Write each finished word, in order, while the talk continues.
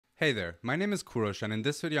Hey there, my name is Kurosh, and in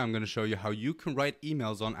this video I'm going to show you how you can write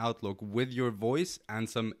emails on Outlook with your voice and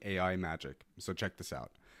some AI magic. So check this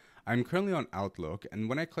out. I'm currently on Outlook, and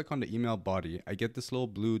when I click on the email body, I get this little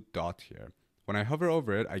blue dot here. When I hover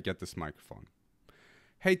over it, I get this microphone.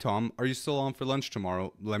 Hey Tom, are you still on for lunch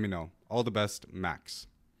tomorrow? Let me know. All the best, Max.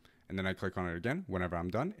 And then I click on it again. Whenever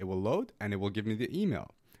I'm done, it will load and it will give me the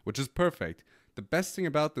email, which is perfect. The best thing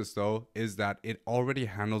about this though is that it already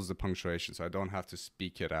handles the punctuation, so I don't have to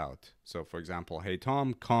speak it out. So for example, hey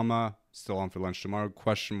Tom, comma, still on for lunch tomorrow,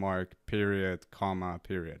 question mark, period, comma,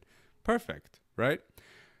 period. Perfect, right?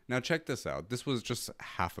 Now check this out. This was just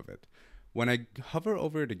half of it. When I hover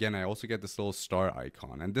over it again, I also get this little star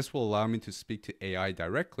icon, and this will allow me to speak to AI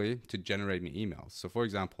directly to generate me emails. So for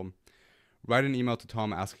example, write an email to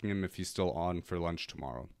Tom asking him if he's still on for lunch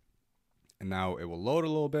tomorrow. And now it will load a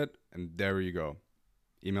little bit, and there you go.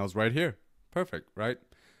 Email's right here. Perfect, right?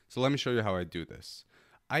 So let me show you how I do this.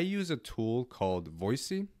 I use a tool called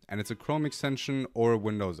Voicey, and it's a Chrome extension or a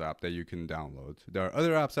Windows app that you can download. There are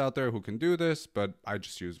other apps out there who can do this, but I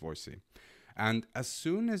just use Voicey. And as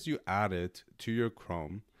soon as you add it to your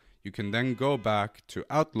Chrome, you can then go back to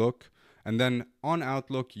Outlook, and then on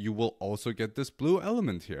Outlook, you will also get this blue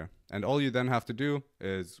element here. And all you then have to do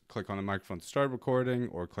is click on the microphone to start recording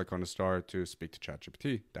or click on the star to speak to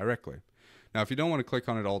ChatGPT directly. Now, if you don't want to click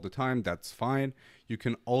on it all the time, that's fine. You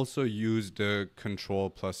can also use the Control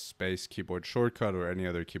plus space keyboard shortcut or any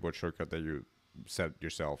other keyboard shortcut that you set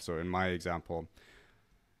yourself. So in my example,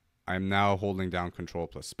 I'm now holding down Control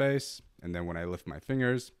plus space. And then when I lift my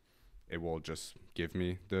fingers, it will just give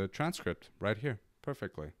me the transcript right here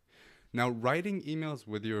perfectly. Now, writing emails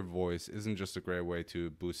with your voice isn't just a great way to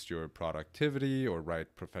boost your productivity or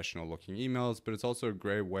write professional looking emails, but it's also a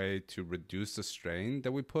great way to reduce the strain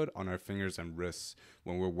that we put on our fingers and wrists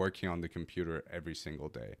when we're working on the computer every single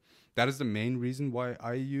day. That is the main reason why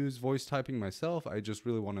I use voice typing myself. I just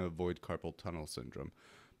really want to avoid carpal tunnel syndrome.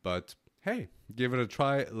 But hey, give it a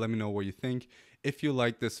try. Let me know what you think. If you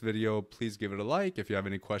like this video, please give it a like. If you have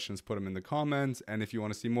any questions, put them in the comments. And if you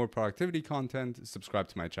want to see more productivity content, subscribe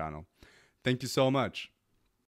to my channel. Thank you so much.